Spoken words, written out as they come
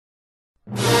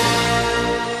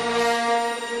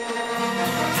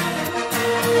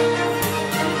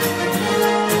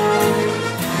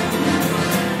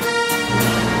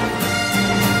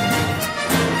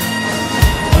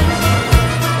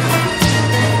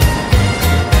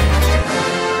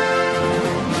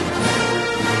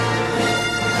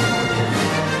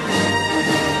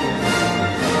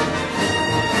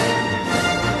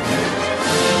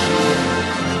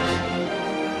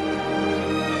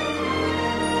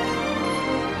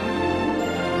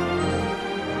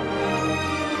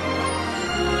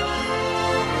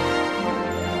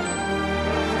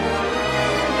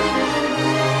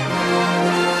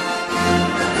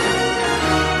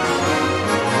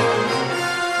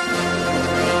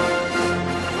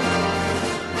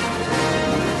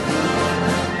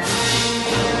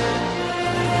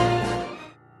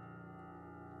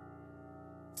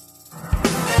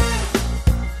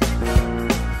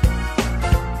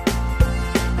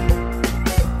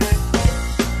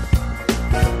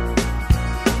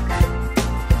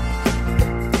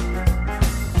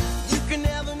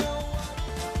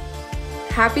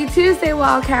Happy Tuesday,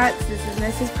 Wildcats. This is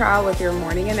Mrs. Prowl with your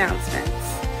morning announcements.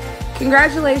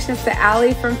 Congratulations to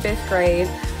Allie from 5th grade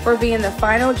for being the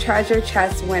final treasure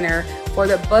chest winner for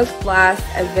the Book Blast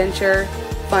Adventure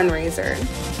fundraiser.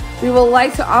 We would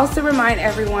like to also remind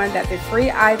everyone that the free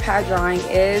iPad drawing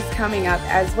is coming up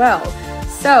as well.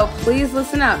 So please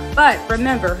listen up. But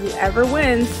remember, whoever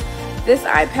wins this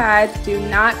iPad, do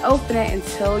not open it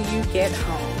until you get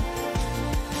home.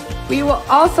 We will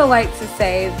also like to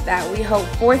say that we hope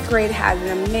 4th grade has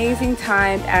an amazing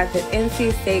time at the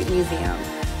NC State Museum.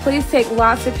 Please take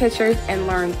lots of pictures and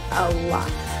learn a lot.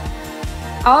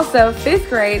 Also, 5th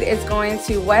grade is going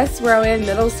to West Rowan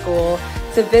Middle School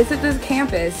to visit the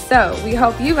campus, so we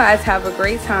hope you guys have a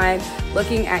great time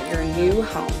looking at your new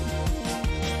home.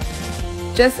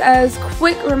 Just as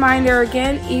quick reminder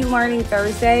again, e-learning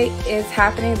Thursday is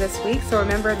happening this week, so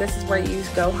remember this is where you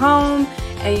go home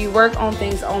and you work on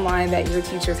things online that your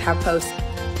teachers have posted.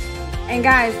 And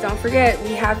guys, don't forget,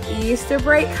 we have Easter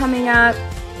break coming up.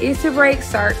 Easter break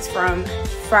starts from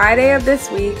Friday of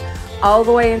this week all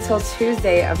the way until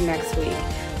Tuesday of next week.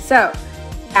 So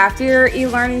after your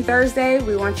e-learning Thursday,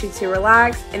 we want you to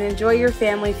relax and enjoy your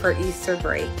family for Easter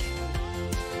break.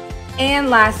 And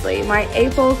lastly, my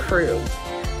April crew.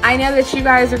 I know that you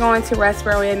guys are going to West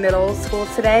Rowan Middle School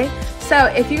today, so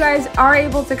if you guys are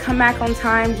able to come back on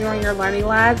time during your learning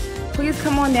labs, please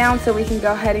come on down so we can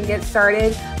go ahead and get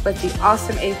started with the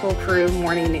awesome April crew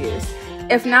morning news.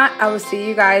 If not, I will see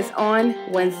you guys on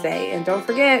Wednesday. And don't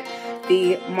forget,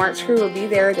 the March crew will be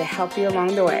there to help you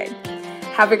along the way.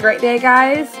 Have a great day,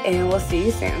 guys, and we'll see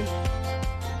you soon.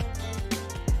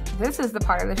 This is the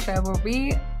part of the show where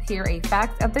we hear a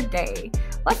fact of the day.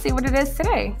 Let's see what it is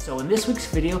today. So in this week's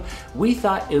video, we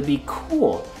thought it would be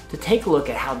cool to take a look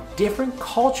at how different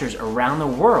cultures around the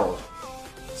world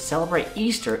celebrate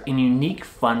Easter in unique,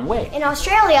 fun ways. In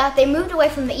Australia, they moved away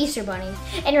from the Easter Bunny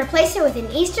and replaced it with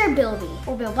an Easter bilby,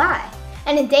 or bilby,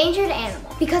 an endangered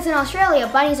animal, because in Australia,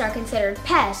 bunnies are considered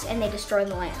pests and they destroy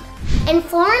the land. In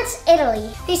Florence,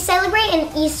 Italy, they celebrate an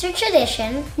Easter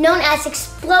tradition known as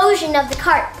Explosion of the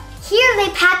Cart. Here they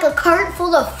pack a cart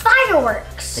full of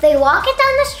fireworks. They walk it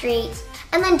down the streets,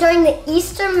 and then during the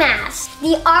Easter Mass,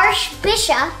 the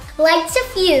Archbishop lights a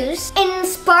fuse and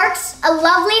sparks a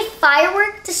lovely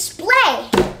firework display.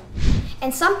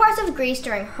 In some parts of Greece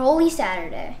during Holy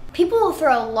Saturday, people will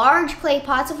throw large clay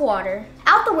pots of water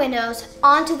out the windows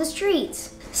onto the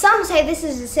streets. Some say this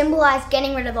is to symbolize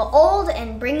getting rid of the old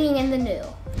and bringing in the new.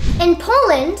 In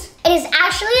Poland, it is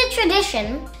actually a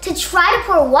tradition to try to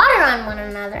pour water on one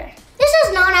another. This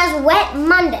is known as Wet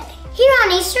Monday. Here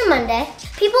on Easter Monday,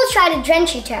 people try to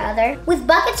drench each other with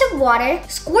buckets of water,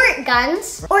 squirt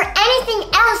guns, or anything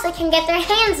else they can get their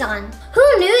hands on.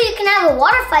 Who knew you can have a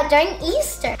water fight during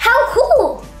Easter? How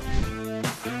cool!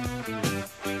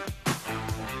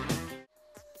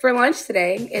 For lunch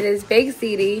today, it is baked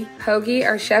ziti, hoagie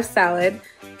or chef salad,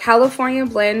 California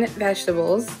blend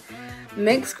vegetables,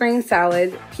 mixed green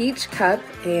salad, peach cup,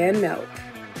 and milk.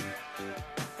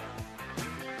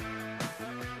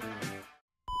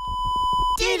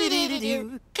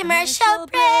 Commercial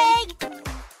break!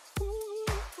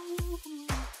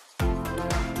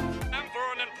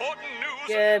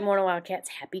 Good morning, Wildcats.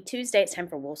 Happy Tuesday. It's time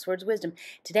for Wolf's Words Wisdom.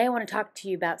 Today I want to talk to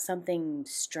you about something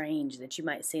strange that you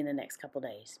might see in the next couple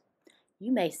days.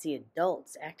 You may see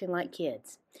adults acting like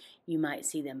kids. You might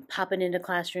see them popping into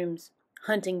classrooms,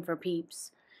 hunting for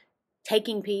peeps,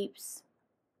 taking peeps,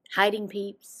 hiding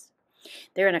peeps.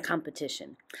 They're in a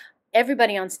competition.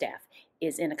 Everybody on staff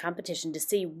is in a competition to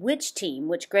see which team,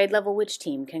 which grade level, which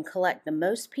team can collect the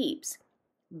most peeps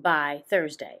by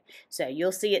Thursday. So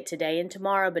you'll see it today and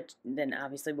tomorrow, but then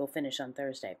obviously we'll finish on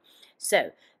Thursday.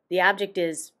 So the object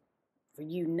is for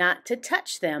you not to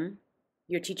touch them.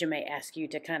 Your teacher may ask you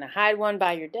to kind of hide one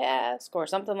by your desk or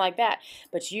something like that,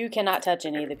 but you cannot touch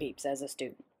any of the peeps as a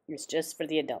student. It's just for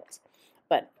the adults.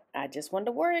 But I just wanted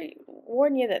to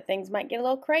warn you that things might get a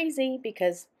little crazy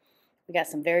because we got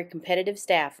some very competitive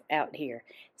staff out here.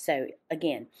 So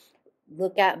again,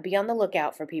 be on the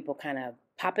lookout for people kind of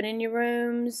popping in your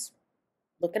rooms,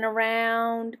 looking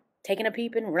around, taking a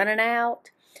peep and running out.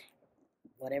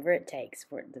 Whatever it takes.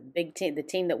 For the big team, the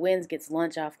team that wins gets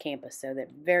lunch off campus. So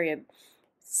that very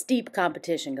steep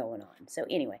competition going on. So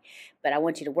anyway, but I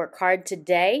want you to work hard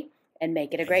today and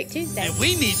make it a great Tuesday. And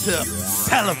we need to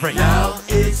celebrate. Now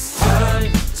it's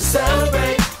time to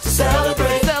celebrate, to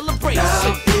celebrate. Celebrate.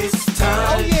 Now it's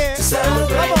time to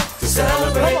celebrate, to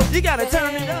celebrate. You gotta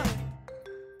turn it up.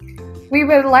 We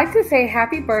would like to say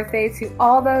happy birthday to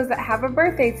all those that have a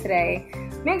birthday today.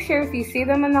 Make sure if you see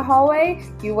them in the hallway,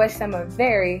 you wish them a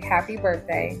very happy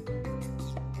birthday.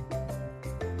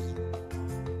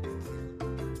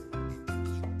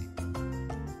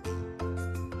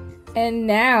 And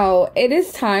now it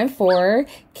is time for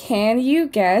Can You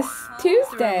Guess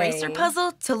Tuesday? Eraser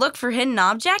puzzle to look for hidden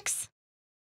objects?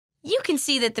 You can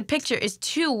see that the picture is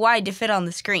too wide to fit on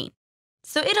the screen,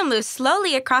 so it'll move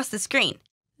slowly across the screen.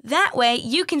 That way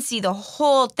you can see the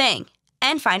whole thing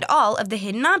and find all of the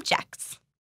hidden objects.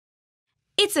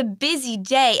 It's a busy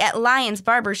day at Lion's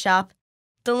Barber Shop.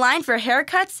 The line for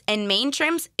haircuts and mane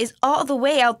trims is all the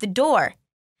way out the door.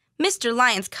 Mr.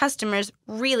 Lion's customers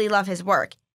really love his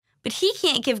work, but he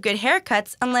can't give good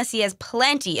haircuts unless he has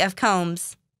plenty of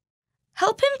combs.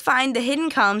 Help him find the hidden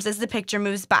combs as the picture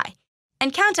moves by,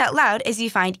 and count out loud as you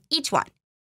find each one.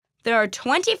 There are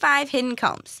 25 hidden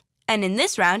combs, and in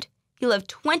this round, you'll have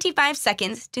 25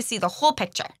 seconds to see the whole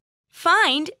picture.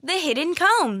 Find the hidden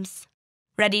combs.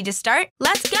 Ready to start?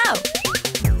 Let's go!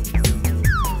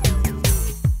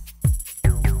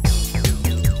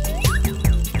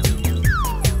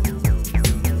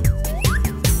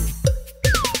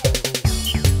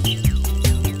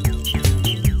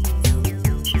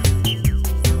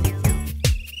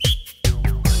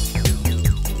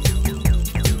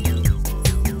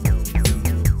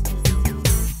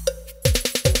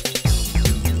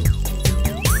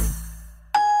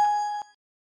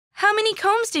 How many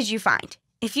combs did you find?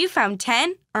 If you found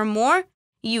 10 or more,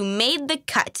 you made the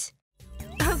cut.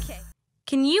 Okay.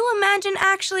 Can you imagine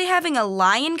actually having a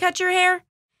lion cut your hair?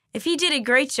 If he did a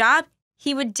great job,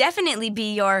 he would definitely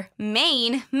be your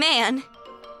main man.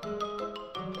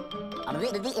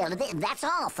 That's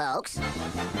all, folks.